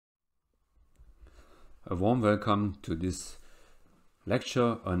A warm welcome to this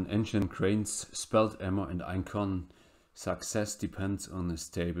lecture on ancient grains, spelt, emmer and einkorn. Success depends on a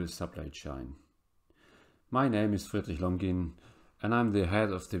stable supply chain. My name is Longin and I'm the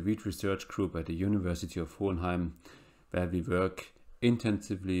head of the wheat research group at the University of Hohenheim, where we work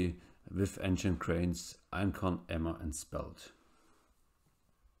intensively with ancient grains, einkorn, emmer and spelt.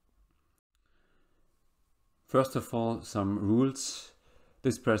 First of all, some rules.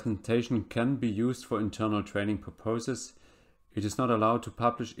 This presentation can be used for internal training purposes. It is not allowed to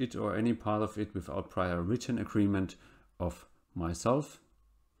publish it or any part of it without prior written agreement of myself.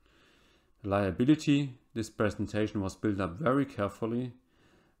 Liability. This presentation was built up very carefully.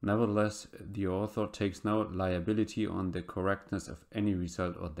 Nevertheless, the author takes no liability on the correctness of any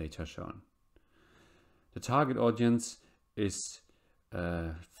result or data shown. The target audience is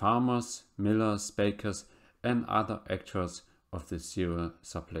farmers, millers, bakers and other actors of the cereal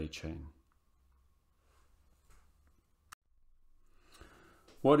supply chain.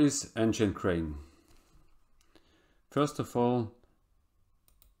 What is ancient grain? First of all,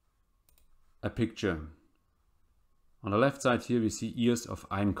 a picture. On the left side here we see ears of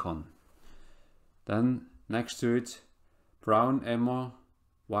einkorn. Then next to it, brown emmer,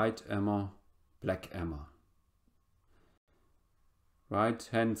 white emmer, black emmer. Right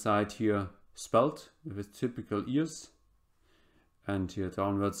hand side here, spelt with its typical ears. And here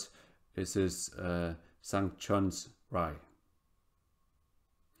downwards is this St. John's rye.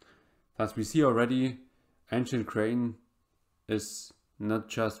 As we see already, ancient grain is not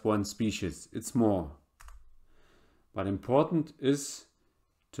just one species, it's more. But important is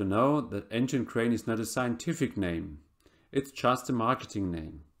to know that ancient grain is not a scientific name, it's just a marketing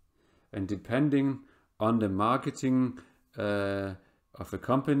name. And depending on the marketing of a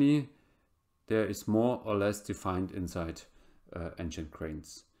company, there is more or less defined inside ancient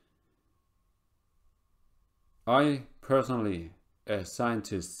grains. I personally, as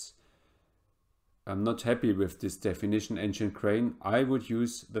scientist, am not happy with this definition ancient grain. I would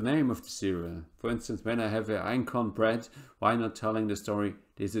use the name of the cereal. For instance, when I have an einkorn bread, why not telling the story,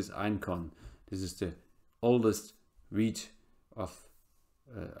 this is einkorn. This is the oldest wheat of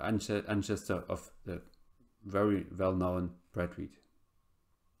ancestor of the very well-known bread wheat.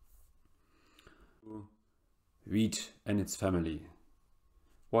 Wheat and its family.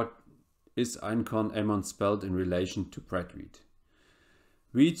 What is einkorn, emmer and spelt in relation to bread wheat?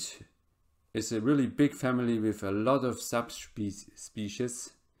 Wheat is a really big family with a lot of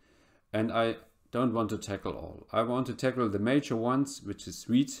subspecies, and I don't want to tackle all. I want to tackle the major ones, which is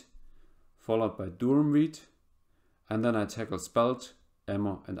wheat, followed by durum wheat, and then I tackle spelt,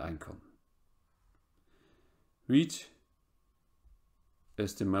 emmer and einkorn. Wheat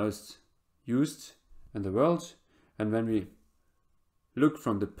is the most used in the world, and when we look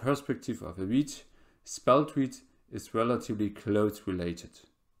from the perspective of a wheat, spelt wheat is relatively close related.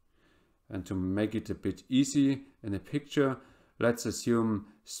 And to make it a bit easy in a picture, let's assume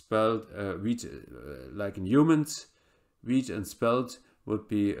spelt wheat like in humans. Wheat and spelt would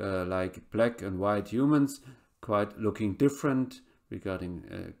be like black and white humans, quite looking different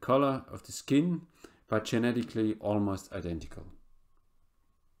regarding color of the skin, but genetically almost identical.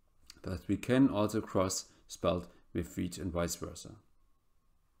 Thus we can also cross spelt with wheat and vice versa.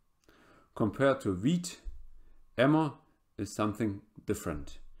 Compared to wheat, emmer is something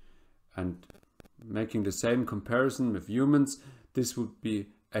different. And making the same comparison with humans, this would be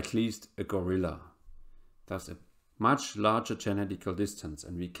at least a gorilla. Thus a much larger genetical distance,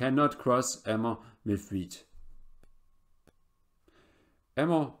 and we cannot cross emmer with wheat.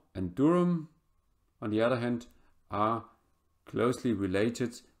 Emmer and durum, on the other hand, are closely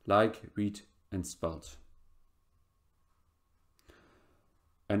related like wheat and spelt.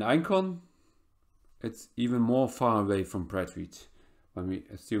 And einkorn, it's even more far away from bread wheat. When we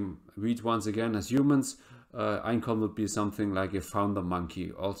assume wheat once again as humans, einkorn would be something like a founder monkey,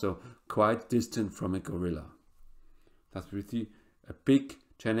 also quite distant from a gorilla. Thus we see a big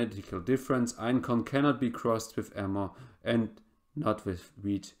genetical difference. Einkorn cannot be crossed with emmer and not with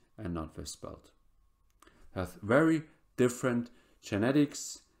wheat and not with spelt. Has very different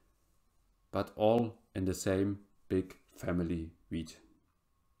genetics, but all in the same big family wheat.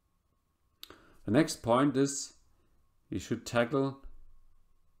 The next point is we should tackle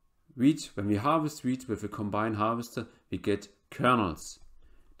wheat. When we harvest wheat with a combined harvester, we get kernels.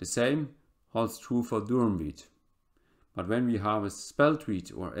 The same holds true for durum wheat. But when we harvest spelt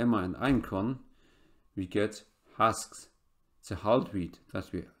wheat or emmer and einkorn, we get husks. It's a hulled wheat.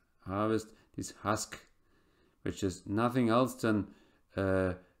 Thus we harvest this husk, which is nothing else than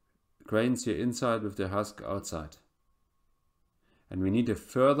grains here inside with the husk outside. And we need a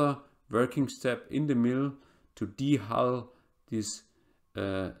further working step in the mill to dehull this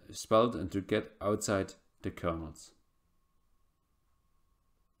spelt and to get outside the kernels.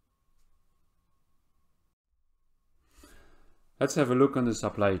 Let's have a look on the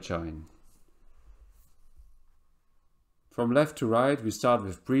supply chain. From left to right, we start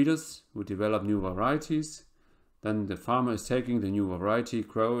with breeders who develop new varieties. Then the farmer is taking the new variety,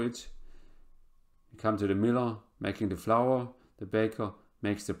 grow it. We come to the miller, making the flour. The baker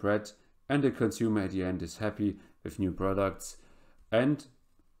makes the bread, and the consumer at the end is happy with new products. And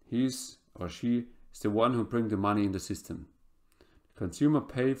he's or she is the one who brings the money in the system. The consumer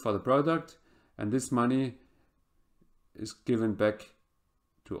pays for the product, and this money is given back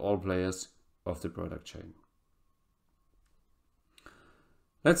to all players of the product chain.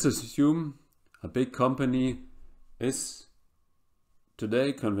 Let's assume a big company is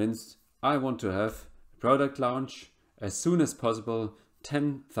today convinced, I want to have a product launch as soon as possible,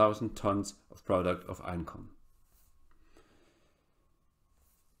 10,000 tons of product of einkorn.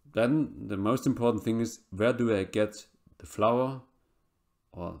 Then the most important thing is, where do I get the flour?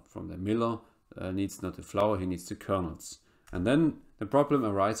 Or from the miller needs not the flour, he needs the kernels. And then the problem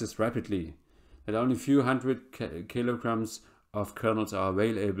arises rapidly, that only a few hundred kilograms of kernels are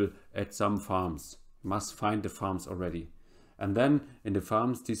available at some farms. You must find the farms already. And then in the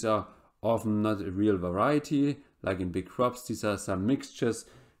farms, these are often not a real variety, like in big crops. These are some mixtures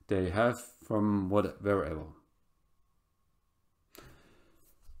they have from wherever.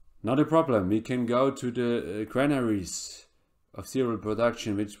 Not a problem. We can go to the granaries of cereal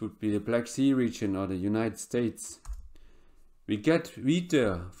production, which would be the Black Sea region or the United States. We get wheat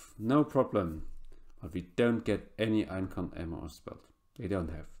there, no problem. But we don't get any einkorn, emmer or spelt. They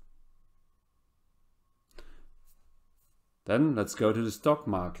don't have. Then let's go to the stock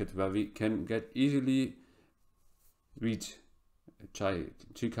market, where we can get easily wheat,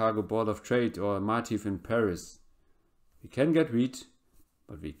 Chicago Board of Trade or Matif in Paris. We can get wheat,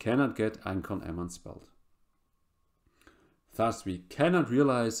 but we cannot get einkorn, emmer and spelt. Thus we cannot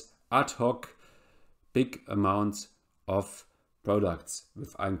realize ad hoc big amounts of products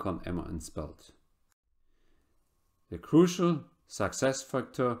with einkorn, emmer and spelt. The crucial success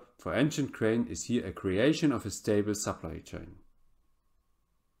factor for ancient grain is here a creation of a stable supply chain.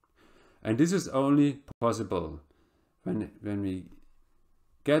 And this is only possible when we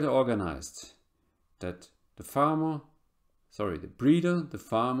get organized that the breeder, the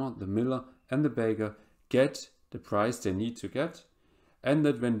farmer, the miller and the baker get the price they need to get, and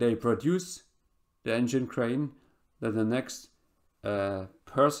that when they produce the ancient grain, that the next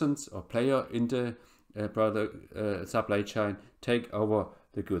persons or player in the product supply chain take over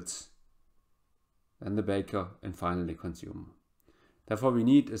the goods, and the baker and finally consumer. Therefore we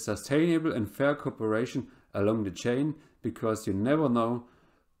need a sustainable and fair cooperation along the chain, because you never know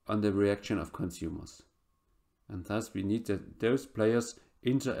on the reaction of consumers, and thus we need that those players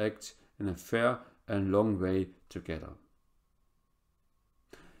interact in a fair and long way together.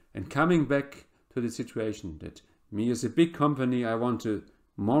 And coming back to the situation that me as a big company, I want to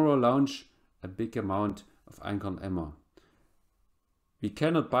tomorrow launch a big amount of einkorn, emmer. We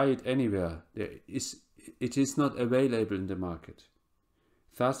cannot buy it anywhere. It is not available in the market.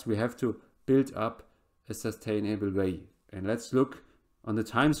 Thus we have to build up a sustainable way. And let's look on the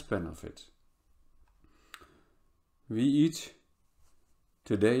time span of it. We eat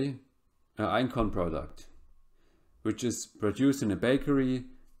today an einkorn product, which is produced in a bakery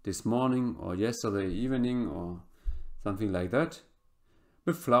this morning or yesterday evening or something like that,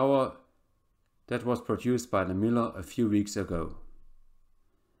 with flour that was produced by the miller a few weeks ago.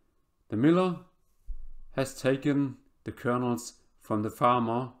 The miller has taken the kernels from the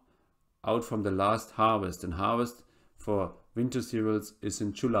farmer out from the last harvest, and harvest for winter cereals is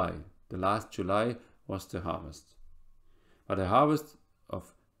in July. The last July was the harvest. But the harvest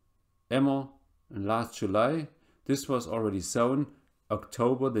of emmer in last July, this was already sown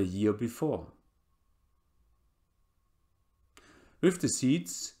October the year before. With the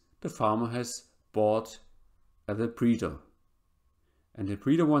seeds, the farmer has bought at the breeder. And the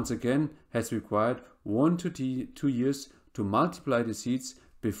breeder once again has required 1 to 2 years to multiply the seeds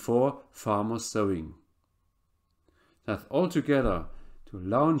before farmer sowing. That altogether, to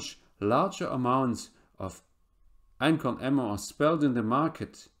launch larger amounts of einkorn, emmer or spelt in the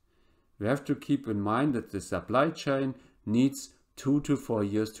market, we have to keep in mind that the supply chain needs 2 to 4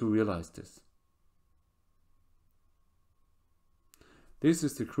 years to realize this. This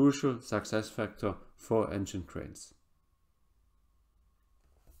is the crucial success factor for ancient grains.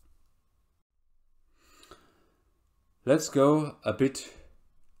 Let's go a bit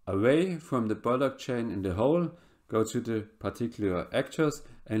away from the product chain in the whole, go to the particular actors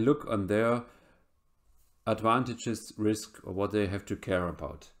and look on their advantages, risk, or what they have to care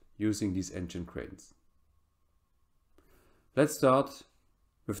about using these ancient grains. Let's start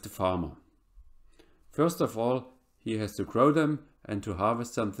with the farmer. First of all, he has to grow them and to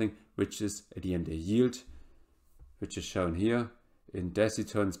harvest something which is at the end a yield, which is shown here in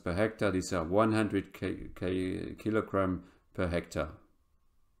decitons per hectare. These are 100 kilogram per hectare.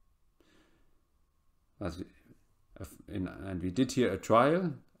 And we did here a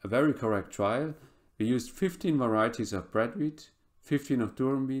trial, a very correct trial. We used 15 varieties of bread wheat, 15 of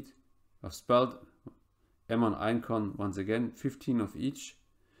durum wheat, of spelt, emmer, einkorn, once again, 15 of each.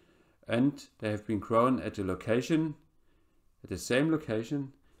 And they have been grown at a location, at the same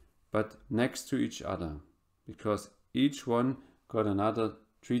location, but next to each other, because each one got another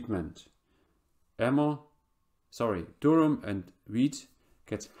treatment. Durum and wheat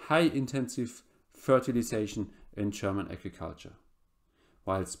get high intensive fertilization in German agriculture,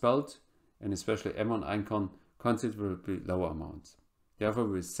 while spelt and especially emmer and einkorn considerably lower amounts. Therefore,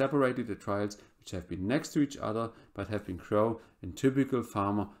 we separated the trials which have been next to each other but have been grown in typical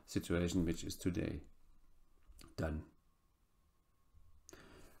farmer situation, which is today done.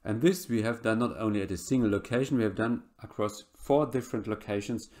 And this we have done not only at a single location, we have done across 4 different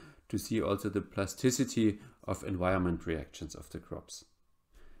locations to see also the plasticity of environment reactions of the crops.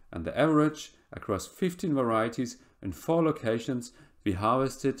 And the average across 15 varieties in 4 locations, we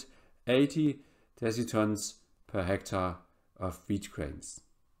harvested 80 decitons per hectare of wheat grains,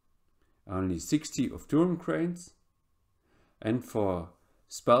 only 60 of durum grains, and for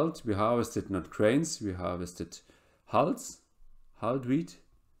spelt we harvested not grains, we harvested hulls, hulled wheat,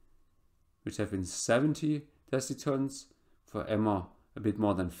 which have been 70 decitons, for emmer a bit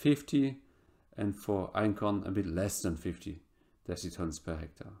more than 50, and for einkorn a bit less than 50 decitons per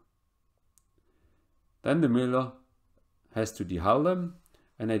hectare. Then the miller has to dehull them,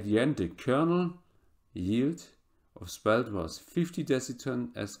 and at the end the kernel yield of spelt was 50 decitons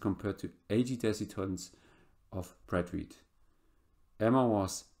as compared to 80 decitons of bread wheat. Emmer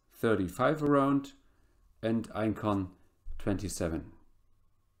was 35 around and einkorn 27.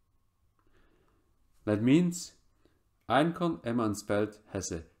 That means einkorn, emmer and spelt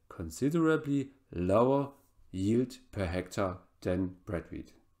has a considerably lower yield per hectare than bread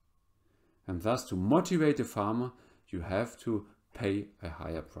wheat. And thus to motivate the farmer you have to pay a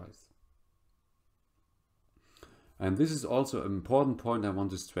higher price. And this is also an important point I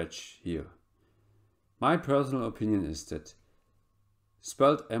want to stretch here. My personal opinion is that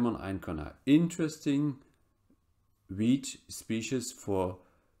spelt, emmer and einkorn are interesting wheat species for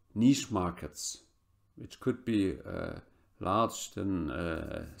niche markets, which could be large than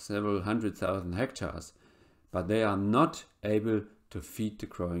several 100,000 hectares, but they are not able to feed the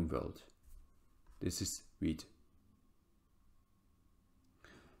growing world. This is wheat.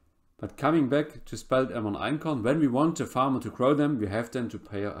 But coming back to spelt, emmer and einkorn, when we want the farmer to grow them, we have then to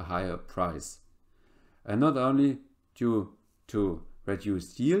pay a higher price. And not only due to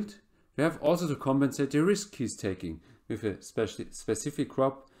reduced yield, we have also to compensate the risk he's taking with a specific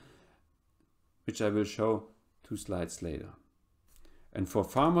crop, which I will show 2 slides later. And for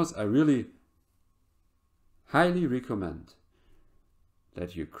farmers, I really highly recommend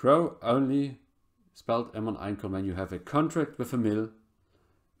that you grow only spelt, emmer and einkorn when you have a contract with a mill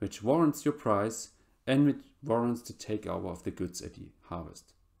which warrants your price and which warrants the takeover of the goods at the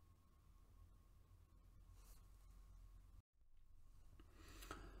harvest.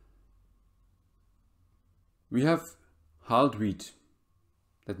 We have hulled wheat.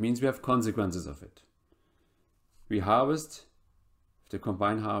 That means we have consequences of it. We harvest with the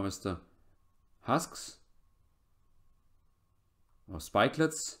combine harvester husks or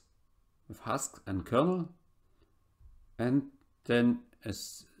spikelets with husk and kernel, and then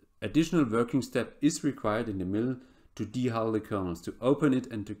as additional working step is required in the mill to dehull the kernels, to open it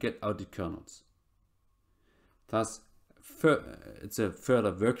and to get out the kernels. Thus, it's a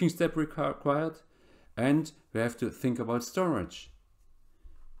further working step required, and we have to think about storage.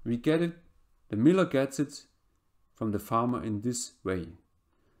 We get it, the miller gets it from the farmer in this way.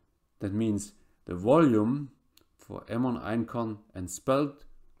 That means the volume for emmer, einkorn and spelt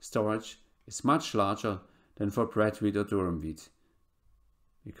storage is much larger than for bread wheat or durum wheat.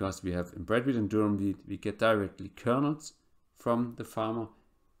 Because we have in bread wheat and durum wheat, we get directly kernels from the farmer.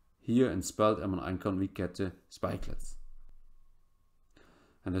 Here in spelt, emmer and einkorn, we get the spikelets.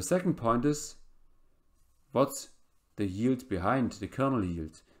 And the second point is, what's the yield behind the kernel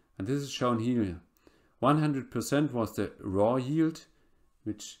yield? And this is shown here. 100% was the raw yield,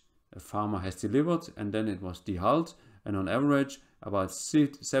 which a farmer has delivered, and then it was dehulled, and on average about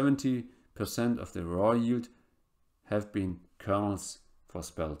 70% of the raw yield have been kernels for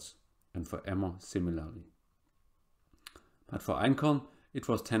spelt, and for emmer similarly. But for einkorn it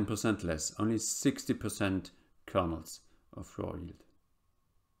was 10% less, only 60% kernels of raw yield.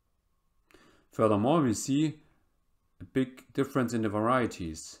 Furthermore, we see a big difference in the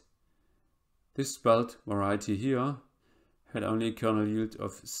varieties. This spelt variety here had only a kernel yield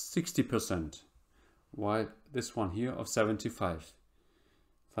of 60%, while this one here of 75%.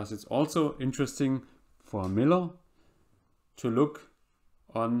 Thus it's also interesting for a miller to look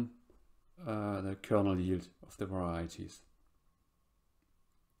on the kernel yield of the varieties.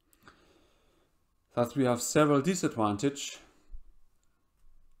 Thus we have several disadvantages.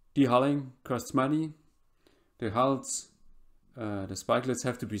 Dehulling costs money. The hulls, the spikelets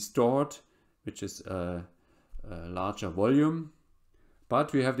have to be stored, which is a larger volume.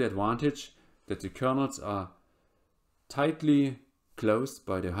 But we have the advantage that the kernels are tightly closed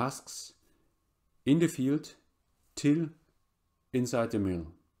by the husks in the field till inside the mill.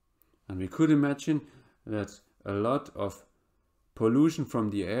 And we could imagine that a lot of pollution from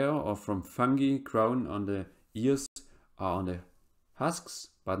the air or from fungi grown on the ears are on the husks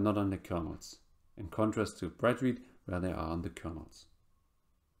but not on the kernels, in contrast to bread wheat where they are on the kernels.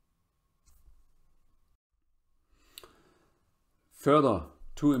 Further,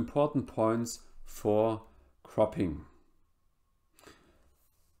 two important points for cropping.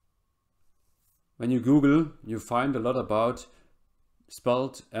 When you Google, you find a lot about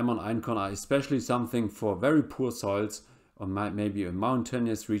spelt, emmer and einkorn are especially something for very poor soils or maybe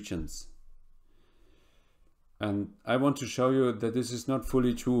mountainous regions. And I want to show you that this is not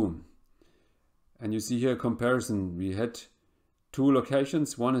fully true. And you see here a comparison. We had two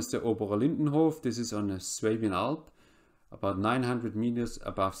locations. One is the Oberer Lindenhof. This is on the Swabian Alp, about 900 meters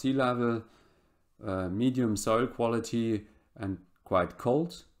above sea level, medium soil quality and quite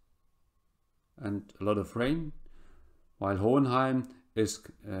cold and a lot of rain. While Hohenheim is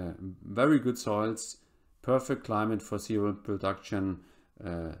very good soils, perfect climate for cereal production,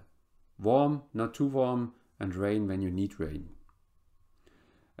 warm, not too warm, and rain when you need rain.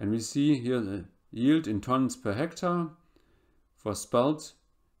 And we see here the yield in tons per hectare for spelt,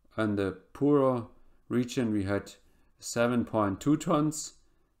 and the poorer region we had 7.2 tons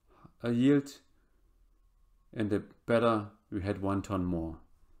a yield, and the better we had 1 ton more,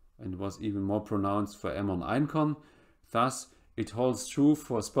 and it was even more pronounced for emmer and einkorn. Thus it holds true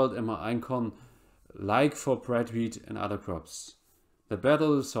for spelt, emmer, einkorn like for bread wheat and other crops. The better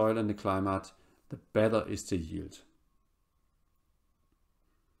the soil and the climate, the better is the yield.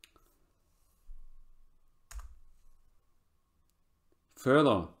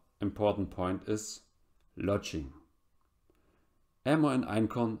 Further important point is lodging. Emmer and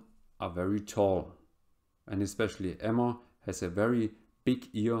einkorn are very tall, and especially emmer has a very big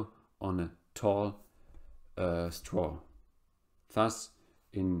ear on a tall straw. Thus,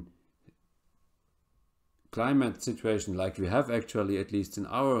 in climate situation like we have actually, at least in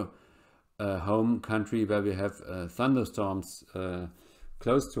our home country, where we have thunderstorms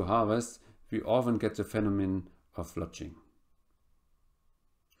close to harvest, we often get the phenomenon of lodging.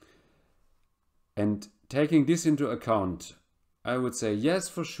 And taking this into account, I would say yes,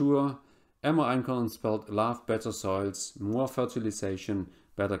 for sure, emmer, einkorn and spelt love better soils, more fertilization,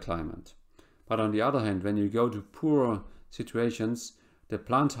 better climate. But on the other hand, when you go to poorer situations, the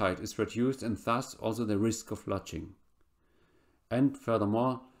plant height is reduced and thus also the risk of lodging. And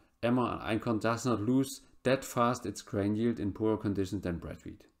furthermore, emmer and einkorn does not lose that fast its grain yield in poorer conditions than bread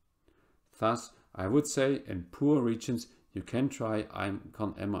wheat. Thus, I would say in poor regions you can try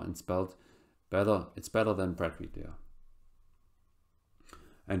einkorn, emmer and spelt. It's better than bread wheat there.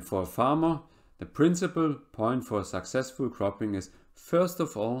 And for a farmer, the principal point for successful cropping is, first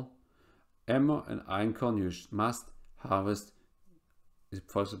of all, emmer and einkorn you must harvest, if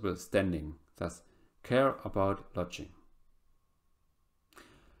possible, standing. Thus, care about lodging.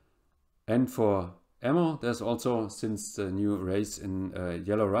 And for emmer, there's also, since the new race in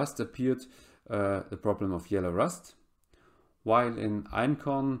yellow rust appeared, the problem of yellow rust. While in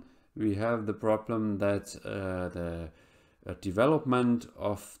einkorn, we have the problem that the development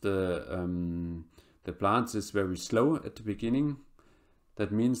of the plants is very slow at the beginning.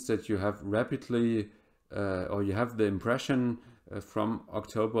 That means that you have rapidly, or you have the impression from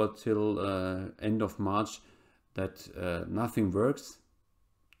October till end of March that nothing works,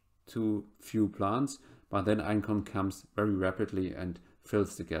 too few plants, but then einkorn comes very rapidly and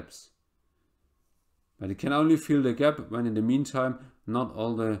fills the gaps. But it can only fill the gap when in the meantime not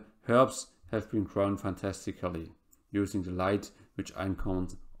all the herbs have been grown fantastically, using the light which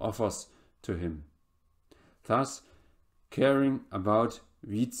einkorn offers to him. Thus, caring about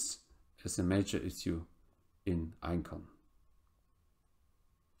weeds is a major issue in einkorn.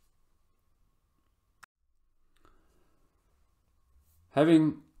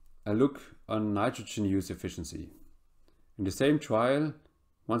 Having a look on nitrogen use efficiency. In the same trial,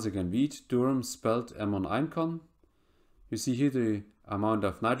 once again wheat, durum, spelt, emmer, einkorn. You see here the amount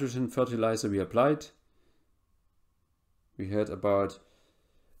of nitrogen fertilizer we applied. We had about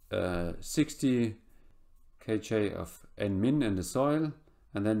 60 kg of N- in the soil,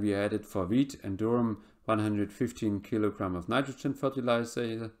 and then we added for wheat and durum 115 kg of nitrogen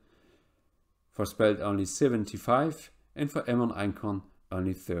fertilizer, for spelt only 75, and for emmer einkorn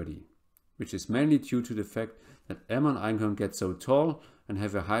only 30, which is mainly due to the fact that emmer einkorn get so tall and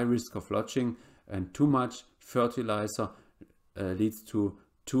have a high risk of lodging, and too much fertilizer leads to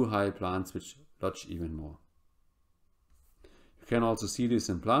too high plants which lodge even more. You can also see this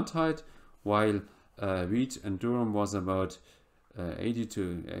in plant height. While wheat and durum was about 80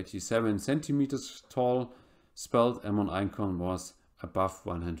 to 87 centimeters tall, spelt, emmer, einkorn was above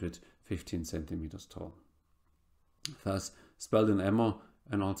 115 centimeters tall. Thus, spelt and emmer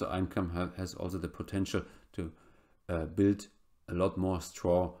and also einkorn has also the potential to build a lot more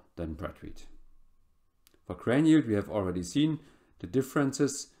straw than bread wheat. For grain yield, we have already seen the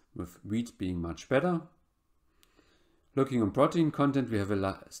differences, with wheat being much better. Looking on protein content, we have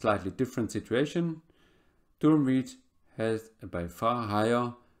a slightly different situation. Durum wheat has a by far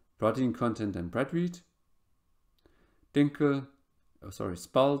higher protein content than bread wheat.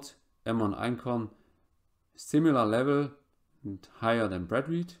 Spelt, emmer, einkorn, similar level and higher than bread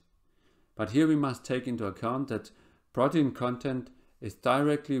wheat. But here we must take into account that protein content is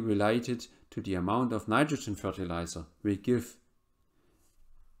directly related to the amount of nitrogen fertilizer we give.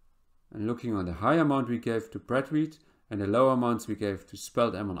 And looking on the high amount we gave to bread wheat and the lower amounts we gave to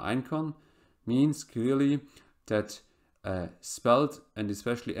spelt, emmer, einkorn, means clearly that spelt and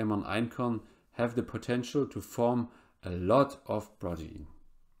especially emmer, einkorn have the potential to form a lot of protein.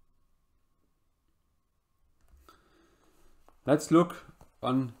 Let's look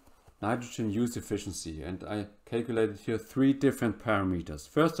on nitrogen use efficiency, and I calculated here 3 different parameters.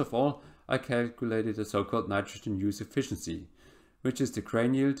 First of all, I calculated the so-called nitrogen use efficiency, which is the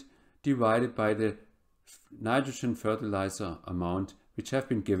grain yield divided by the nitrogen fertilizer amount which have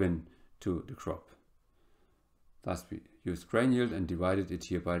been given to the crop. Thus we used grain yield and divided it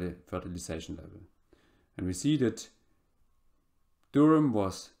here by the fertilization level. And we see that durum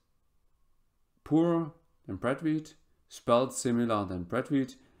was poorer than bread wheat, spelt similar than bread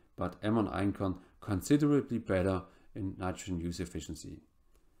wheat, but emmer, einkorn considerably better in nitrogen use efficiency.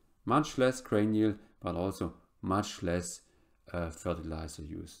 Much less grain yield, but also much less fertilizer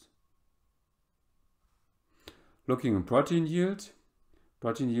used. Looking at protein yield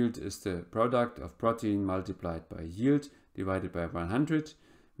is the product of protein multiplied by yield divided by 100.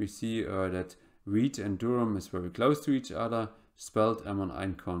 We see that wheat and durum is very close to each other, spelt, emmer,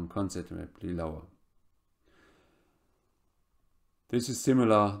 einkorn considerably lower. This is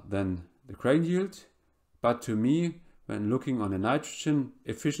similar than the grain yield, but to me, when looking on the nitrogen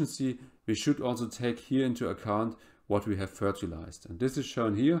efficiency, we should also take here into account what we have fertilized. And this is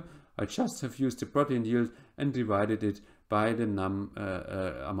shown here. I just have used the protein yield and divided it by the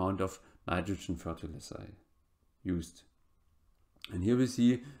amount of nitrogen fertilizer used. And here we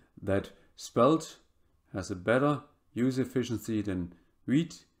see that spelt has a better use efficiency than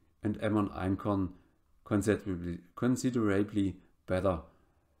wheat, and emmer, einkorn considerably better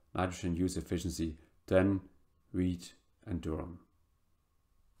nitrogen use efficiency than wheat and durum.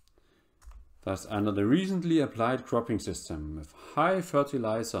 Thus, under the recently applied cropping system with high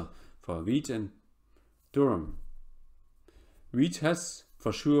fertilizer for wheat and durum, wheat has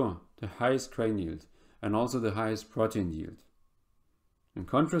for sure the highest grain yield and also the highest protein yield. In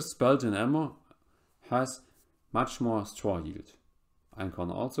contrast, spelt and emmer has much more straw yield.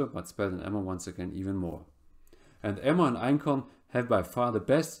 Einkorn also, but spelt and emmer once again even more. And emmer and einkorn have by far the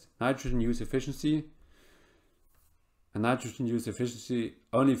best nitrogen use efficiency. And nitrogen use efficiency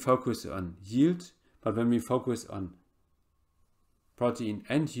only focuses on yield, but when we focus on protein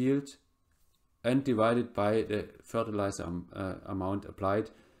and yield and divided by the fertilizer amount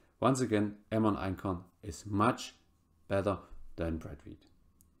applied, once again emmer and einkorn is much better than bread wheat.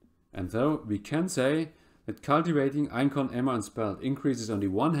 And so we can say that cultivating einkorn, emmer and spelt increases on the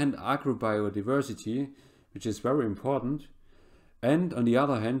one hand agrobiodiversity, which is very important, and on the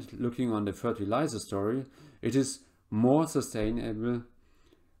other hand, looking on the fertilizer story, it is more sustainable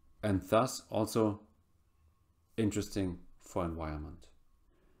and thus also interesting for environment.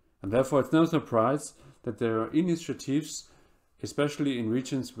 And therefore it's no surprise that there are initiatives, especially in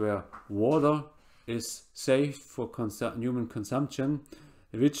regions where water is safe for human consumption,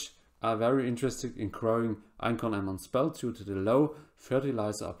 which are very interested in growing einkorn and spelt due to the low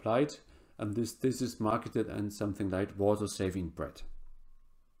fertilizer applied, and this is marketed as something like water-saving bread.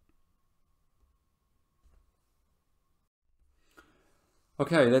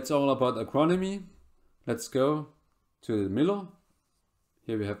 Okay, that's all about agronomy. Let's go to the miller.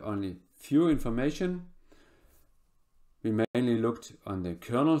 Here we have only few information. We mainly looked on the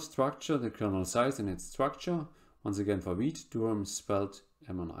kernel structure, the kernel size and its structure. Once again for wheat, durum, spelt,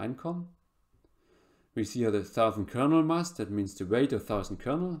 emmer, einkorn. We see here the 1000 kernel mass, that means the weight of 1000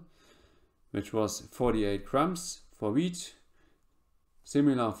 kernel, which was 48 grams for wheat,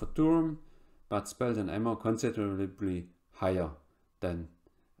 similar for durum, but spelt and emmer considerably higher than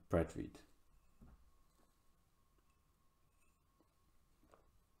bread wheat.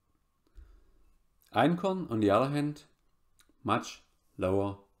 Einkorn, on the other hand, much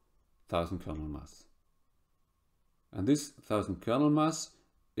lower 1000 kernel mass. And this 1000 kernel mass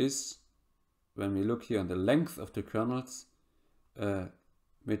is, when we look here on the length of the kernels,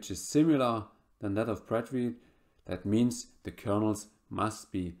 which is similar than that of bread wheat. That means the kernels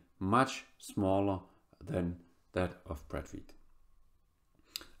must be much smaller than that of bread wheat.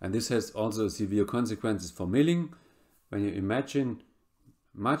 And this has also severe consequences for milling. When you imagine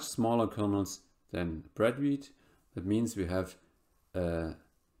much smaller kernels than bread wheat, that means we have a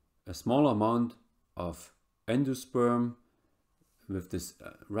smaller amount of endosperm with this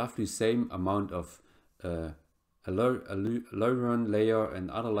roughly same amount of aleurone layer and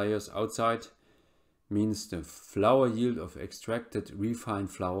other layers outside, means the flour yield of extracted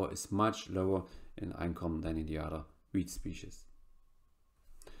refined flour is much lower in einkorn than in the other wheat species.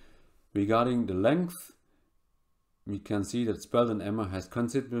 Regarding the length, we can see that spelt and emmer has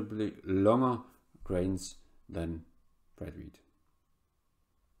considerably longer grains than bread wheat.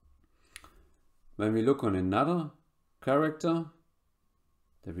 When we look on another character,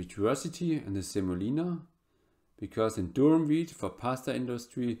 the virtuosity and the semolina, because in durum wheat for pasta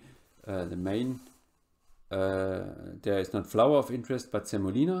industry, the main there is not flour of interest but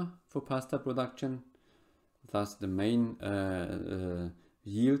semolina for pasta production. Thus the main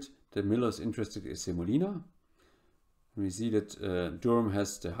yield the miller is interested in semolina. We see that durum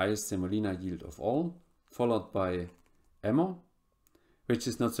has the highest semolina yield of all, followed by emmer, which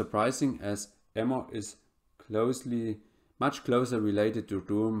is not surprising as emmer is much closer related to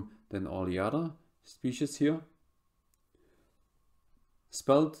durum than all the other species here.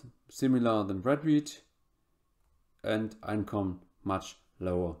 Spelt similar than bread wheat, and einkorn much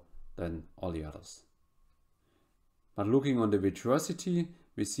lower than all the others. But looking on the virtuosity,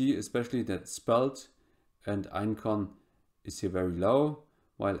 we see especially that spelt and einkorn is here very low,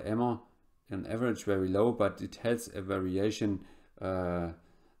 while emmer on average very low, but it has a variation till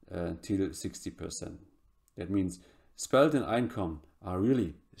 60%. That means spelt and einkorn are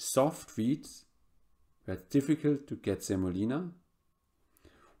really soft wheats, where it's difficult to get semolina,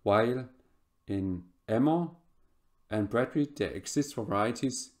 while in emmer and bread wheat there exist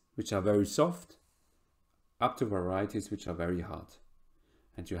varieties which are very soft, up to varieties which are very hard.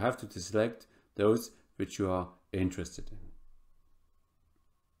 And you have to select those which you are interested in.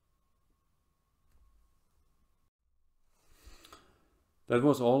 That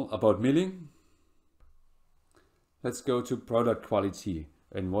was all about milling. Let's go to product quality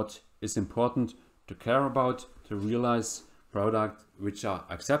and what is important to care about to realize products which are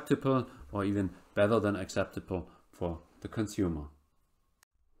acceptable or even better than acceptable for the consumer.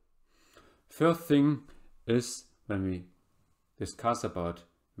 First thing is when we discuss about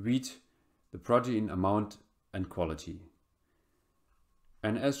wheat, the protein amount and quality.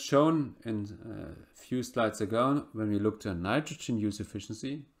 And as shown in a few slides ago, when we looked at nitrogen use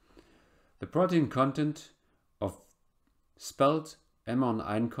efficiency, the protein content of spelt, emmer and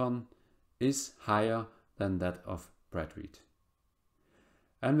einkorn is higher than that of bread wheat.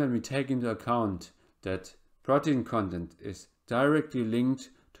 And when we take into account that protein content is directly linked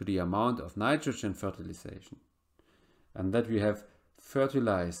to the amount of nitrogen fertilization, and that we have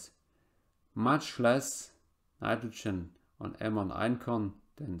fertilized much less nitrogen on emmer and einkorn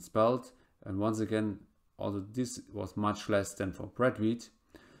than spelt, and once again although this was much less than for bread wheat,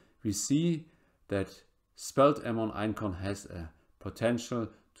 we see that spelt, emmer and einkorn has a potential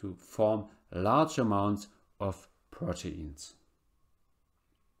to form large amounts of proteins.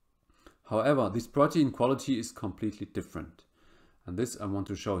 However, this protein quality is completely different, and this I want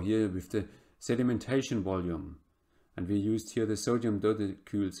to show here with the sedimentation volume, and we used here the sodium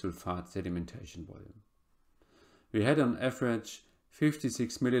dodecyl sulfate sedimentation volume. We had on average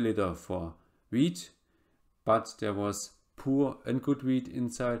 56 milliliter for wheat, but there was poor and good wheat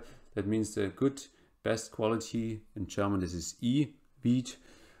inside. That means the good, best quality, in German this is E wheat,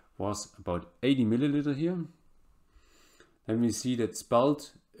 was about 80 milliliter here. Then we see that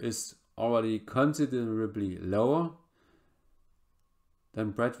spelt is already considerably lower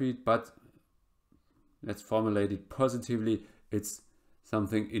than bread wheat, but let's formulate it positively. It's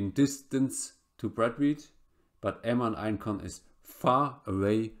something in distance to bread wheat, but emmer and einkorn is far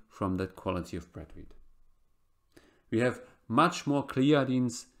away from that quality of bread wheat. We have much more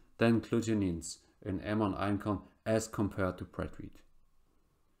gliadins than glutenins in emmer and einkorn as compared to bread wheat.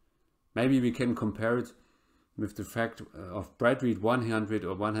 Maybe we can compare it with the fact of bread wheat 100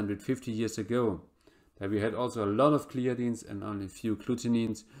 or 150 years ago, that we had also a lot of gliadins and only a few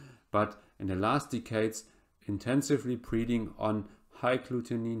glutenins, but in the last decades intensively breeding on high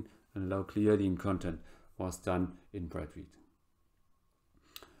glutenin and low gliadin content was done in bread wheat.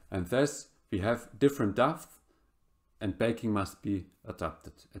 And thus we have different dough and baking must be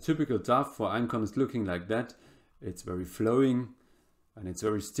adapted. A typical dough for einkorn is looking like that. It's very flowing and it's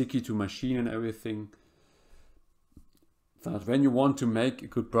very sticky to machine and everything. But when you want to make a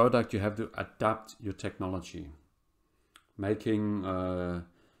good product, you have to adapt your technology. Making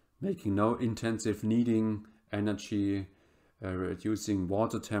no intensive kneading energy, reducing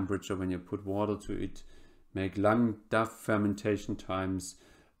water temperature when you put water to it, make long dough fermentation times,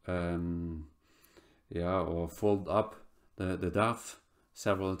 or fold up the dough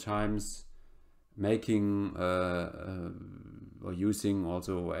several times, making or using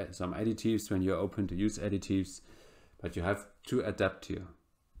also some additives when you're open to use additives, but you have to adapt here.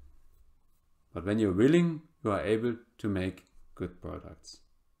 But when you're willing, you are able to make good products.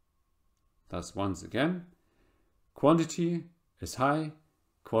 Thus, once again, quantity is high,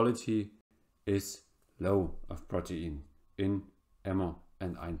 quality is low of protein in emmer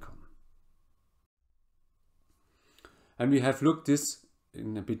and einkorn. And we have looked this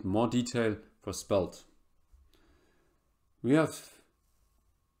in a bit more detail for spelt. We have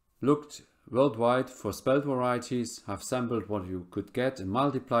looked worldwide for spelt varieties, have sampled what you could get and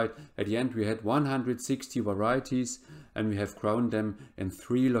multiplied. At the end we had 160 varieties and we have grown them in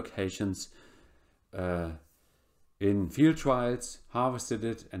 3 locations in field trials, harvested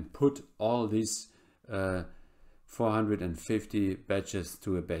it and put all these 450 batches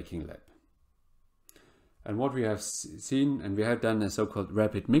to a baking lab. And what we have seen, and we have done a so-called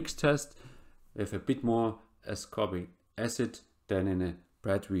rapid mix test with a bit more ascorbic acid than in a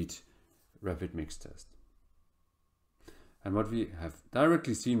bread wheat rapid mix test. And what we have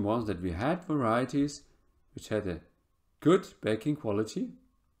directly seen was that we had varieties which had a good baking quality,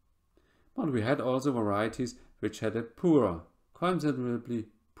 but we had also varieties which had a poorer, considerably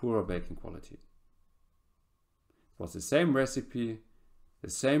poorer baking quality. It was the same recipe, the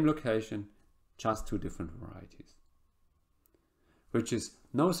same location, just 2 different varieties. Which is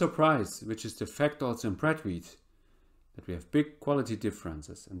no surprise, which is the fact also in bread wheat, that we have big quality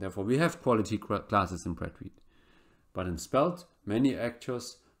differences and therefore we have quality classes in bread wheat. But in spelt, many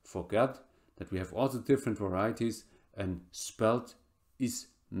actors forget that we have also different varieties and spelt is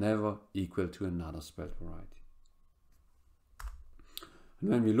never equal to another spelt variety.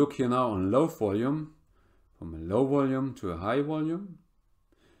 And when we look here now on low volume, from a low volume to a high volume,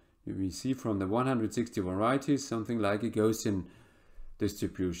 we see from the 160 varieties something like a Gaussian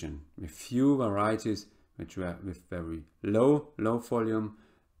distribution with few varieties which were with very low volume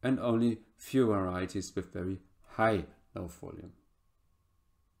and only few varieties with very high low volume.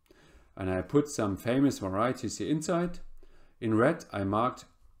 And I put some famous varieties here inside. In red I marked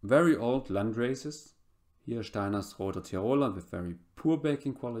very old landraces. Here Steiners Roter Tiroler with very poor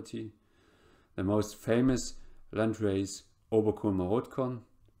baking quality. The most famous landrace Oberkulmer Rotkorn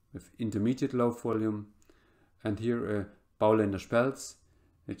with intermediate low volume, and here a Bauländer Spelz,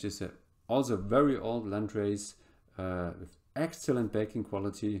 which is also very old landrace with excellent baking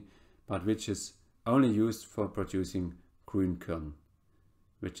quality, but which is only used for producing Grünkern,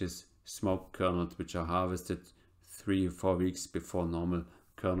 which is smoked kernels which are harvested 3 or 4 weeks before normal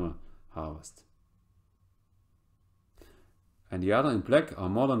kernel harvest. And the other in black are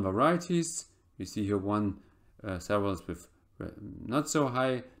modern varieties. We see here several with not so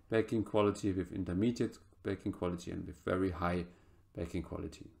high baking quality, with intermediate baking quality and with very high baking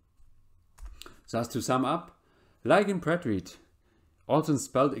quality. Thus, to sum up, like in bread wheat, also in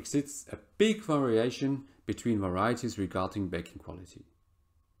spelt exists a big variation between varieties regarding baking quality.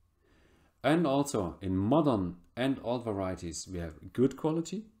 And also in modern and old varieties we have good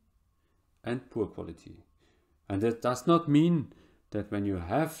quality and poor quality. And that does not mean that when you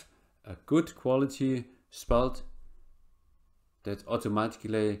have a good quality spelt that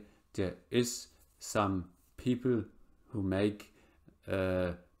automatically there is some people who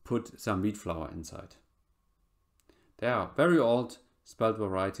put some wheat flour inside. They are very old spelt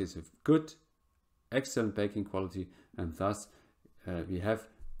varieties with good, excellent baking quality, and thus we have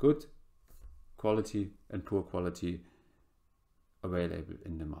good quality and poor quality available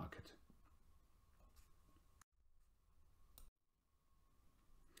in the market.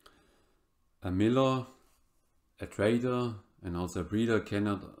 A miller, a trader, and also a breeder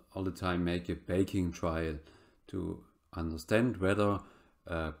cannot all the time make a baking trial to understand whether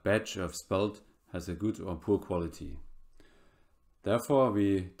a batch of spelt has a good or poor quality. Therefore,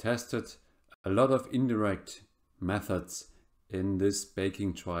 we tested a lot of indirect methods in this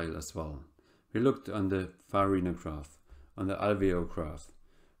baking trial as well. We looked on the farina graph, on the alveo graph.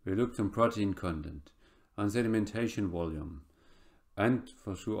 We looked on protein content, on sedimentation volume, and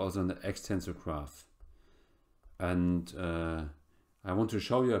for sure also on the extensor graph. And I want to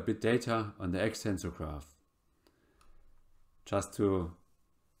show you a bit data on the extensor graph, just to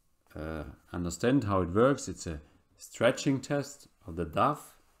understand how it works. It's a stretching test of the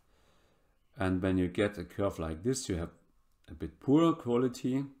duff, and when you get a curve like this, you have a bit poorer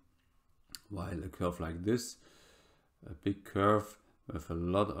quality, while a curve like this, a big curve with a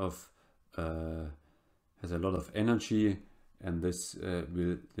lot of has a lot of energy, and this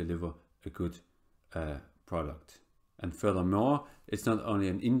will deliver a good product. And furthermore, it's not only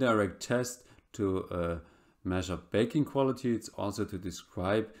an indirect test to measure baking quality, it's also to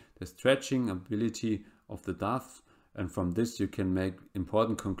describe the stretching ability of the duff, and from this you can make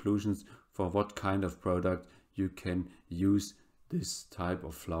important conclusions for what kind of product you can use this type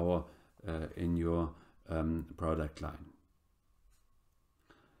of flour in your product line.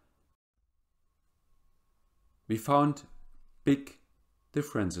 We found big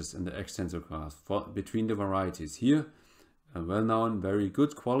differences in the extensor graph between the varieties. Here, a well-known, very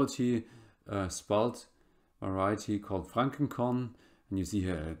good quality spelt variety called Frankenkorn, and you see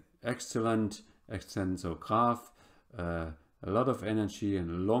here an excellent extensor graph, a lot of energy and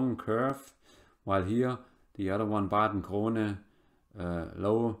a long curve, while here the other one, Baden-Krone,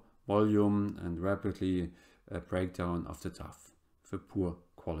 low volume and rapidly breakdown of the duff for poor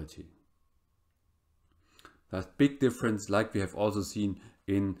quality. That's big difference, like we have also seen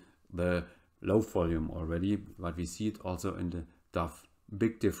in the low volume already, but we see it also in the duff,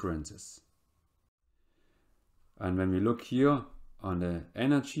 big differences. And when we look here on the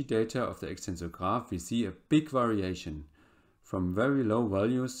energy data of the extensor graph, we see a big variation from very low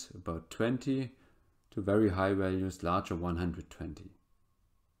values, about 20, to very high values, larger 120.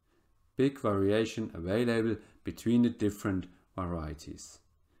 Big variation available between the different varieties.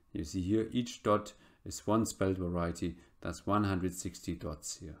 You see here each dot is one spelt variety, that's 160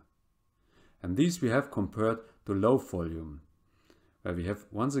 dots here. And these we have compared to low volume, where we have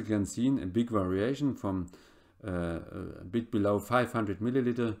once again seen a big variation from a bit below 500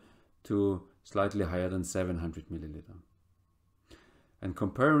 milliliter to slightly higher than 700 milliliter. And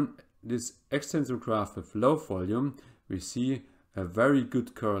comparing this extensor graph with low volume, we see a very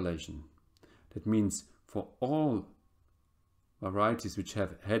good correlation. That means for all varieties which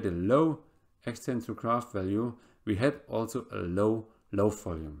have had a low extensor graph value, we had also a low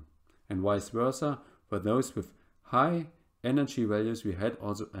volume, and vice versa. For those with high energy values, we had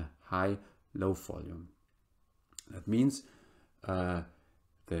also a high low volume. That means the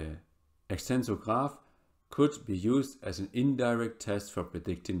extensor graph could be used as an indirect test for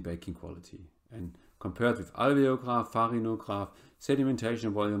predicting baking quality. And compared with alveo graph, farina graph,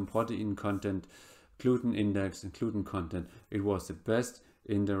 sedimentation volume, protein content, gluten index and gluten content, it was the best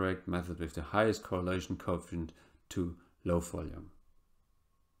indirect method with the highest correlation coefficient to low volume.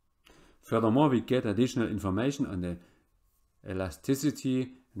 Furthermore, we get additional information on the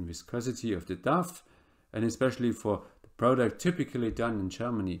elasticity and viscosity of the duff, and especially for the product typically done in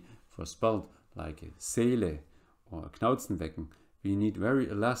Germany for spelt like a Seele or a Knautzenwecken, we need very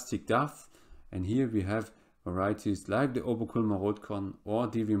elastic duff, and here we have varieties like the Oberkulmer Rotkorn or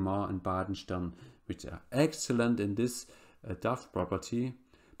die Weimar and Badenstern, which are excellent in this duff property,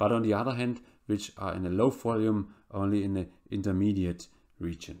 but on the other hand, which are in a low volume only in the intermediate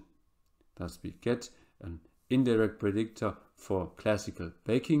region. Thus we get an indirect predictor for classical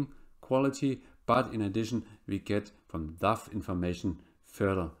baking quality, but in addition we get from duff information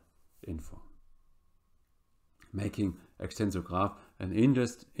further info, making extensor graph an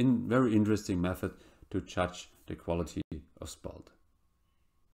very interesting method to judge the quality of spelt.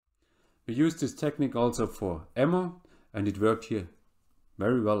 We use this technique also for emmer, and it worked here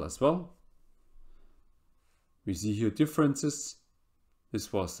very well as well. We see here differences.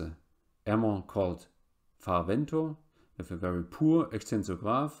 This was the emmer called Farvento with a very poor extensor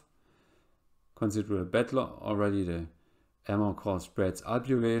graph. Considerable better already the emmer called Spreads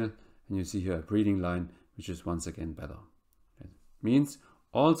Albuvel, and you see here a breeding line which is once again better. means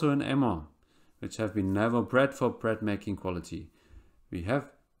also an emmer, which have been never bred for bread making quality. We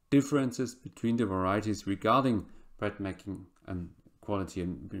have differences between the varieties regarding bread making and quality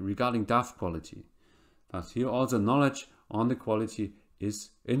and regarding dough quality. But here also knowledge on the quality is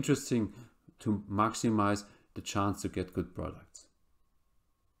interesting to maximize the chance to get good products.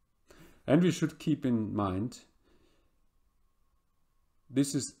 And we should keep in mind,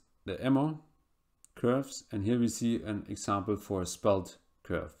 this is the emmer curves, and here we see an example for a spelt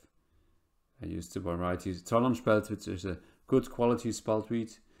curve. I used the variety spelt, which is a good quality spelt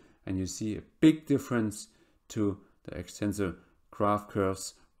wheat, and you see a big difference to the extensor graph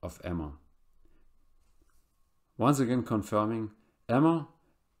curves of emmer. Once again confirming, emmer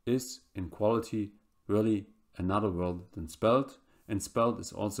is in quality really another world than spelt, and spelt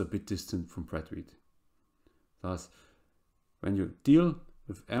is also a bit distant from bread wheat. Thus, when you deal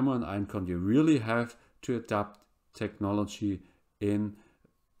with emmer and einkorn, you really have to adapt technology in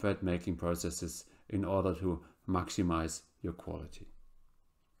bread making processes in order to maximize your quality.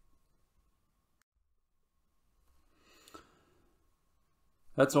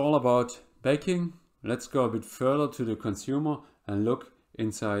 That's all about baking. Let's go a bit further to the consumer and look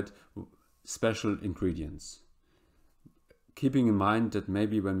inside special ingredients. Keeping in mind that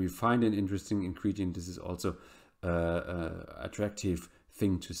maybe when we find an interesting ingredient, this is also an attractive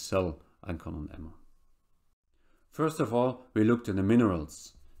thing to sell einkorn and emmer. First of all, we looked at the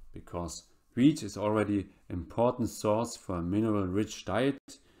minerals, because wheat is already an important source for a mineral-rich diet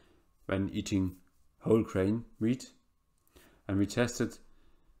when eating whole grain wheat. And we tested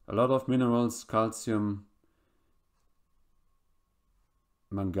a lot of minerals: calcium,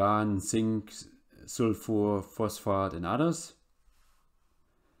 mangan, zinc, sulfur, phosphate and others.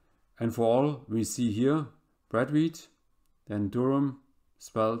 And for all we see here, bread wheat, then durum,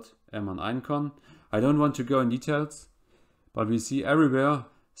 spelt, emmer and einkorn. I don't want to go in details, but we see everywhere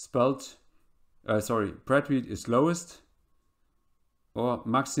bread wheat is lowest or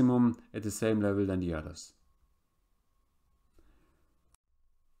maximum at the same level than the others.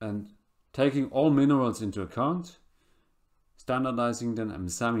 And taking all minerals into account, standardizing them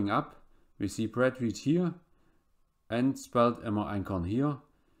and summing up, we see bread wheat here and spelt, emmer, einkorn here,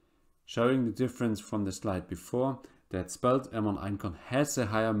 showing the difference from the slide before, that spelt, emmer and einkorn has a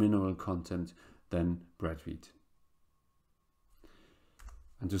higher mineral content than bread wheat.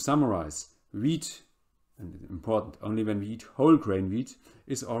 And to summarize, wheat, and important only when we eat whole grain wheat,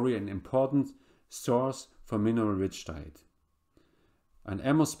 is already an important source for mineral-rich diet. And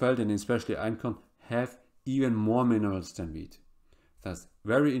emmer, spelt and especially einkorn have even more minerals than wheat. That's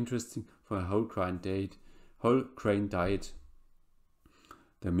very interesting for a whole grain diet,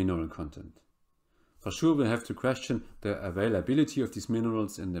 the mineral content. For sure we'll have to question the availability of these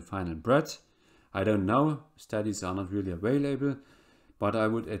minerals in the final bread. I don't know, studies are not really available, but I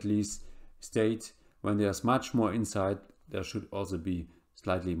would at least state when there's much more inside, there should also be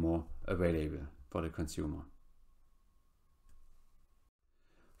slightly more available for the consumer.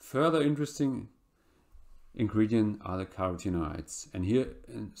 Further interesting ingredient are the carotenoids, and here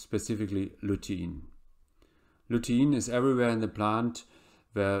specifically lutein. Lutein is everywhere in the plant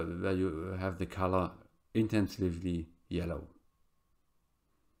where you have the color intensively yellow.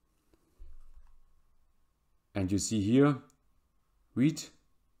 And you see here wheat,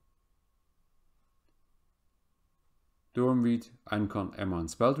 durum wheat, einkorn, emmer and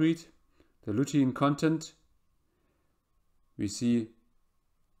spelt wheat. The lutein content, we see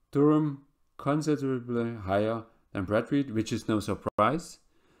durum considerably higher than bread wheat, which is no surprise,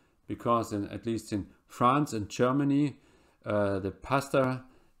 because at least in France and Germany, the pasta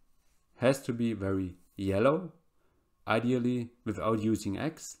has to be very yellow, ideally without using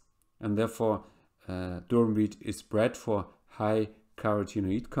eggs, and therefore durum wheat is bred for high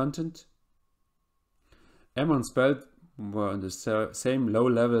carotenoid content. Emmer and spelt were on the same low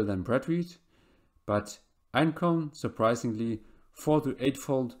level than bread wheat, but einkorn surprisingly 4 to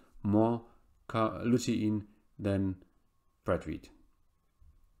 8-fold more lutein than bread wheat.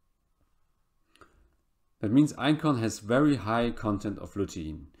 That means einkorn has very high content of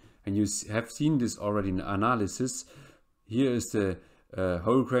lutein, and you have seen this already in analysis. Here is the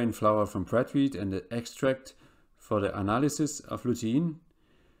whole grain flour from bread wheat and the extract for the analysis of lutein.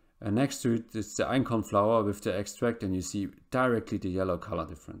 And next to it is the einkorn flour with the extract, and you see directly the yellow color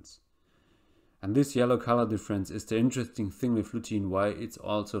difference. And this yellow color difference is the interesting thing with lutein, why it's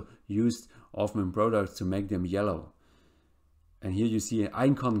also used often in products to make them yellow. And here you see an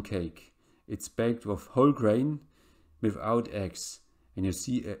einkorn cake. It's baked with whole grain without eggs, and you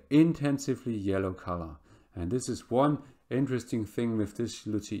see an intensively yellow color. And this is one interesting thing with this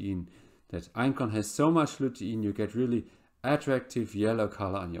lutein, that einkorn has so much lutein, you get really attractive yellow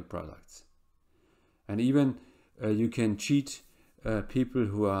color on your products. And even you can cheat people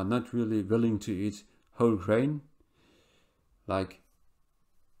who are not really willing to eat whole grain, like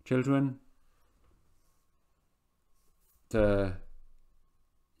children. You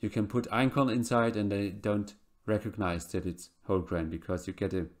can put einkorn inside and they don't recognize that it's whole grain, because you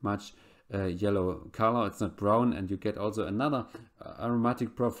get a much yellow color. It's not brown, and you get also another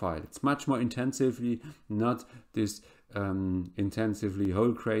aromatic profile. It's much more intensively, not this intensively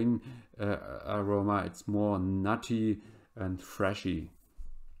whole grain aroma. It's more nutty and freshy.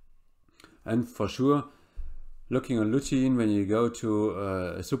 And for sure, looking on lutein, when you go to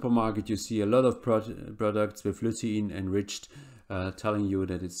a supermarket, you see a lot of products with lutein enriched, telling you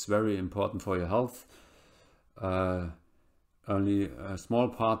that it's very important for your health. Only small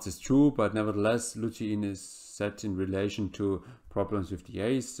parts is true, but nevertheless, lutein is set in relation to problems with the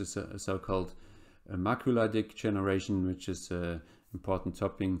eyes, the so-called macular degeneration, which is an important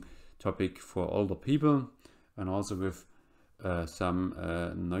topic for older people, and also with some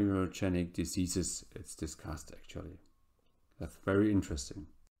neurogenic diseases. It's discussed actually. That's very interesting.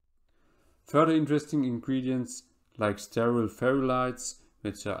 Further interesting ingredients like stearyl ferrulites,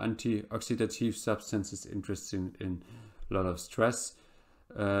 which are antioxidative substances interested in a lot of stress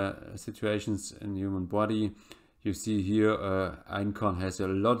situations in the human body. You see here einkorn has a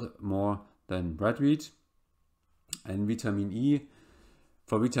lot more than bread wheat. And vitamin E.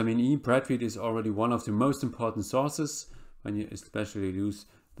 For vitamin E, bread wheat is already one of the most important sources, when you especially use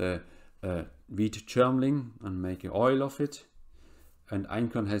the wheat germling and make an oil of it. And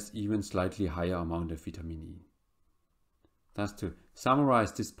einkorn has even slightly higher amount of vitamin E. Thus, to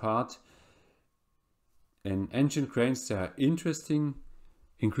summarize this part, in ancient grains there are interesting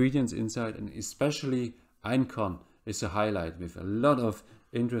ingredients inside, and especially einkorn is a highlight with a lot of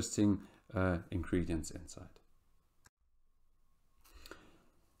interesting ingredients inside.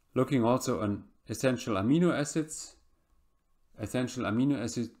 Looking also on essential amino acids. Essential amino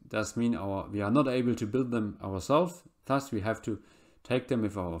acids does mean we are not able to build them ourselves, thus we have to take them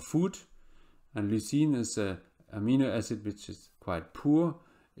with our food. And leucine is an amino acid which is quite poor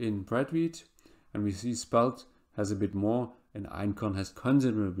in bread wheat, and we see spelt has a bit more, and einkorn has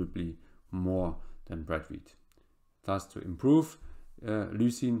considerably more than bread wheat. Thus, to improve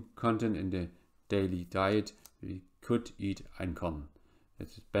leucine content in the daily diet, we could eat einkorn.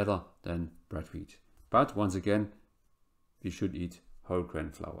 It's better than bread wheat. But once again, we should eat whole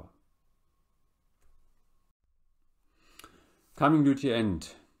grain flour. Coming to the end,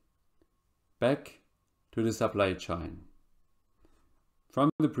 back to the supply chain. From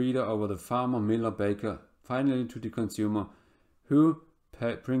the breeder over the farmer, miller, baker, finally to the consumer, who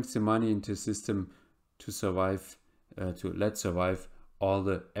brings the money into the system to survive, to let survive all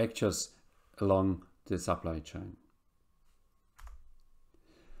the actors along the supply chain.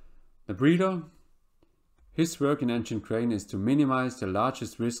 The breeder, his work in ancient grain is to minimize the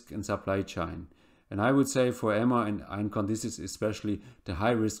largest risk in supply chain. And I would say for emmer and einkorn, this is especially the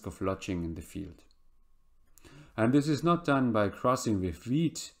high risk of lodging in the field. And this is not done by crossing with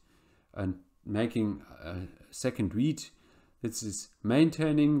wheat and making a second wheat. This is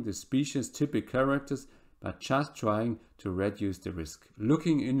maintaining the species' typical characters, but just trying to reduce the risk.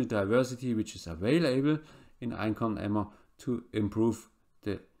 Looking in the diversity which is available in einkorn emmer to improve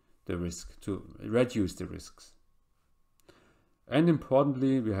the risk, to reduce the risks. And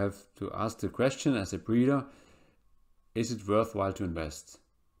importantly, we have to ask the question as a breeder, is it worthwhile to invest?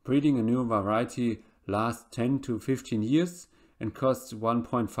 Breeding a new variety lasts 10 to 15 years and costs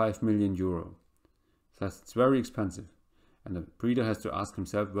 1.5 million euro. Thus, it's very expensive. And the breeder has to ask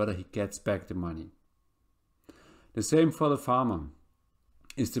himself whether he gets back the money. The same for the farmer.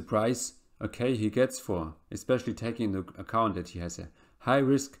 Is the price okay he gets for, especially taking into account that he has a high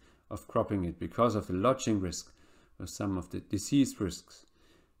risk of cropping it because of the lodging risk or some of the disease risks.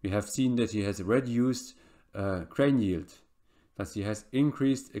 We have seen that he has a reduced grain yield. Thus he has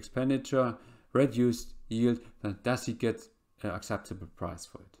increased expenditure, reduced yield. Does he get an acceptable price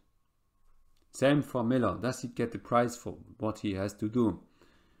for it? Same for miller. Does he get the price for what he has to do?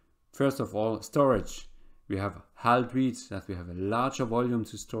 First of all, storage. We have hulled wheat, that we have a larger volume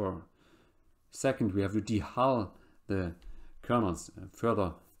to store. Second, we have to dehull the kernels, a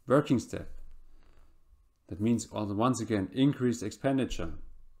further working step. That means also once again increased expenditure.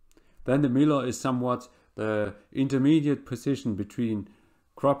 Then the miller is somewhat the intermediate position between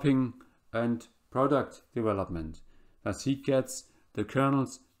cropping and product development. Thus he gets the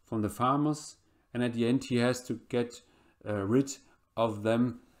kernels from the farmers, and at the end he has to get rid of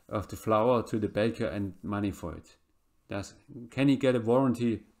them, of the flour, to the baker and money for it. Thus, can he get a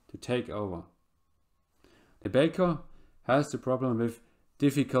warranty to take over? The baker has the problem with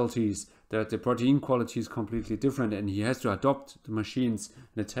difficulties, that the protein quality is completely different and he has to adopt the machines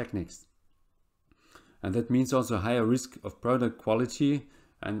and the techniques. And that means also higher risk of product quality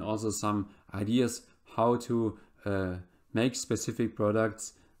and also some ideas how to make specific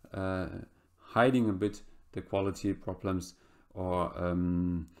products, hiding a bit the quality problems, or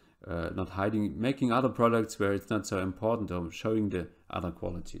not hiding, making other products where it's not so important, or showing the other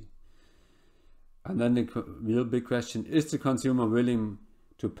quality. And then the real big question, is the consumer willing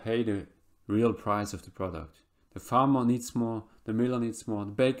to pay the real price of the product? The farmer needs more, the miller needs more,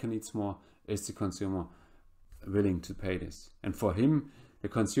 the baker needs more. Is the consumer willing to pay this? And for him, the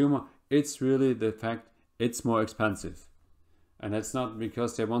consumer, it's really the fact it's more expensive. And that's not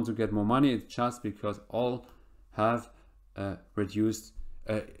because they want to get more money, it's just because all have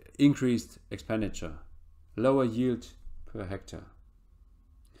increased expenditure, lower yield per hectare.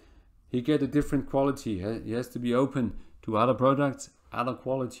 He get a different quality. He has to be open to other products, other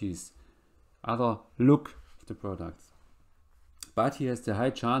qualities, other look of the products. But he has the high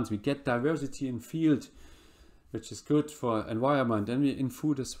chance we get diversity in field, which is good for environment, and in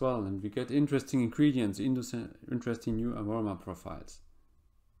food as well. And we get interesting ingredients, interesting new aroma profiles.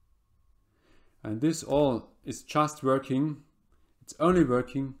 And this all is just working. It's only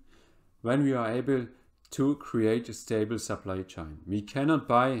working when we are able to create a stable supply chain. We cannot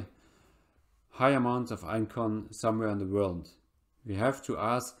buy high amounts of einkorn somewhere in the world. We have to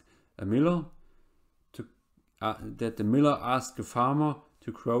ask a miller that the miller asks a farmer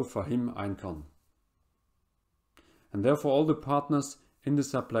to grow for him einkorn. And therefore all the partners in the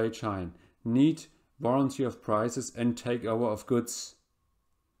supply chain need warranty of prices and takeover of goods.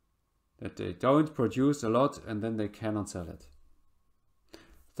 That they don't produce a lot and then they cannot sell it.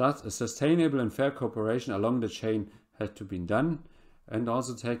 Thus a sustainable and fair cooperation along the chain has to be done, and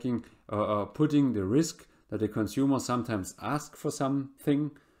also putting the risk that the consumer sometimes asks for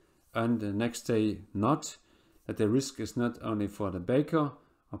something and the next day not, that the risk is not only for the baker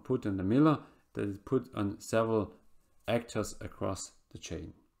or put on the miller, that it's put on several actors across the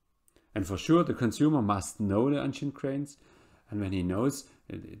chain. And for sure the consumer must know the ancient grains, and when he knows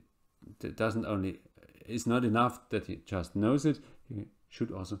it doesn't only, it's not enough that he just knows it, he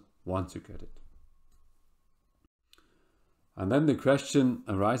should also want to get it. And then the question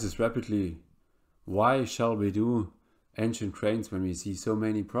arises rapidly, why shall we do ancient grains when we see so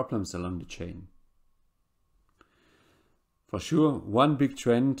many problems along the chain? For sure, one big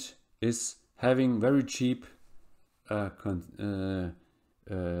trend is having very cheap food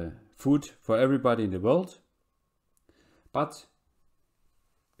for everybody in the world. But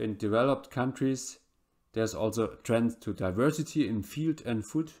in developed countries, there's also a trend to diversity in field and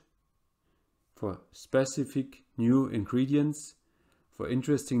food, for specific new ingredients, for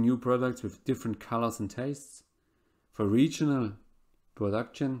interesting new products with different colors and tastes, for regional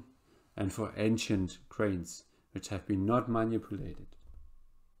production, and for ancient grains, which have been not manipulated.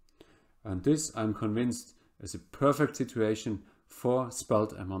 And this, I'm convinced, is a perfect situation for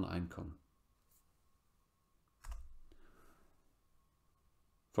spelt emmer einkorn.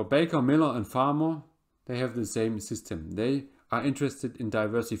 For baker, miller and farmer, they have the same system. They are interested in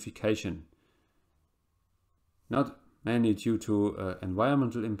diversification. Not mainly due to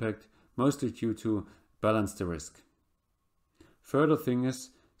environmental impact, mostly due to balance the risk. Further thing is,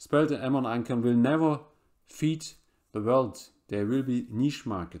 spelt and emmer einkorn will never feed the world. There will be niche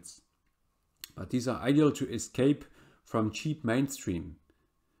markets. But these are ideal to escape from cheap mainstream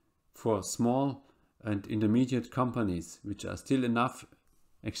for small and intermediate companies, which are still enough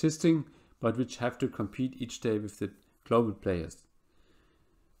existing, but which have to compete each day with the global players.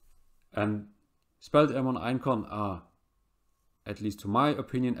 And spelt emmer einkorn are, at least to my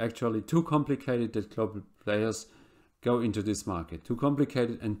opinion, actually too complicated that global players go into this market. Too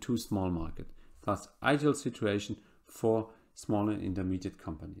complicated and too small market. Thus, ideal situation for small and intermediate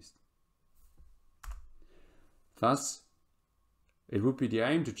companies. Thus, it would be the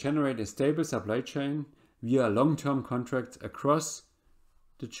aim to generate a stable supply chain via long-term contracts across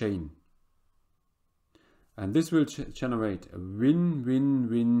the chain. And this will generate a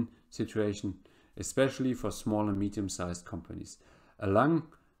win-win-win situation, especially for small and medium-sized companies along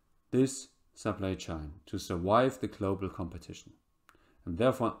this supply chain to survive the global competition. And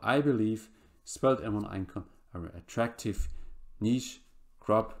therefore, I believe spelt emmer einkorn are an attractive niche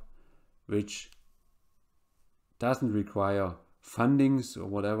crop which doesn't require fundings or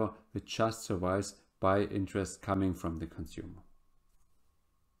whatever, which just survives by interest coming from the consumer.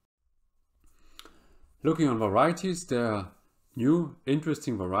 Looking on varieties, there are new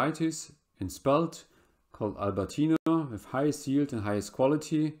interesting varieties in spelt called Albertino with highest yield and highest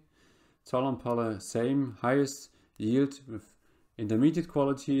quality. Zollernpalle, same, highest yield with intermediate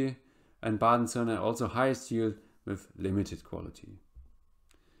quality, and Badensonne also highest yield with limited quality.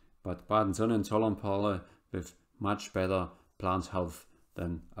 But Badensonne and Tollandperle with much better plant health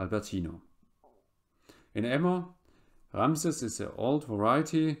than Albertino. In emmer, Ramses is an old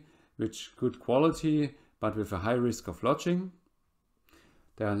variety with good quality but with a high risk of lodging.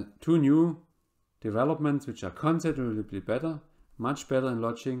 There are two new developments which are considerably better, much better in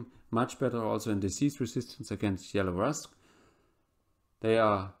lodging, much better also in disease resistance against yellow rust. They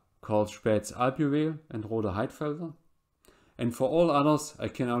are called Späts Alpjuwel and Roter Heidfelder. And for all others, I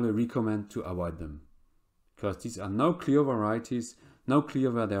can only recommend to avoid them, because these are no clear varieties, no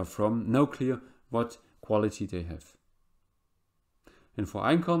clear where they are from, no clear what quality they have. And for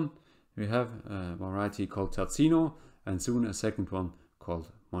einkorn, we have a variety called Terzino and soon a second one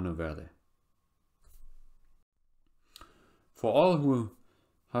called Monoverde. For all who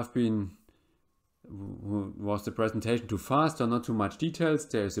was the presentation too fast or not too much details,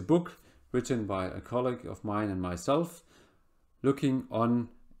 there is a book written by a colleague of mine and myself looking on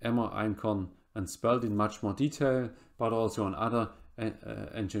emmer, einkorn and spelt in much more detail, but also on other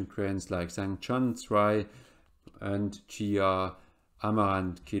ancient grains like St. John's rye and chia,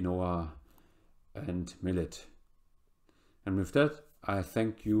 amaranth, quinoa and millet. And with that, I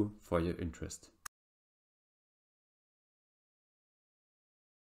thank you for your interest.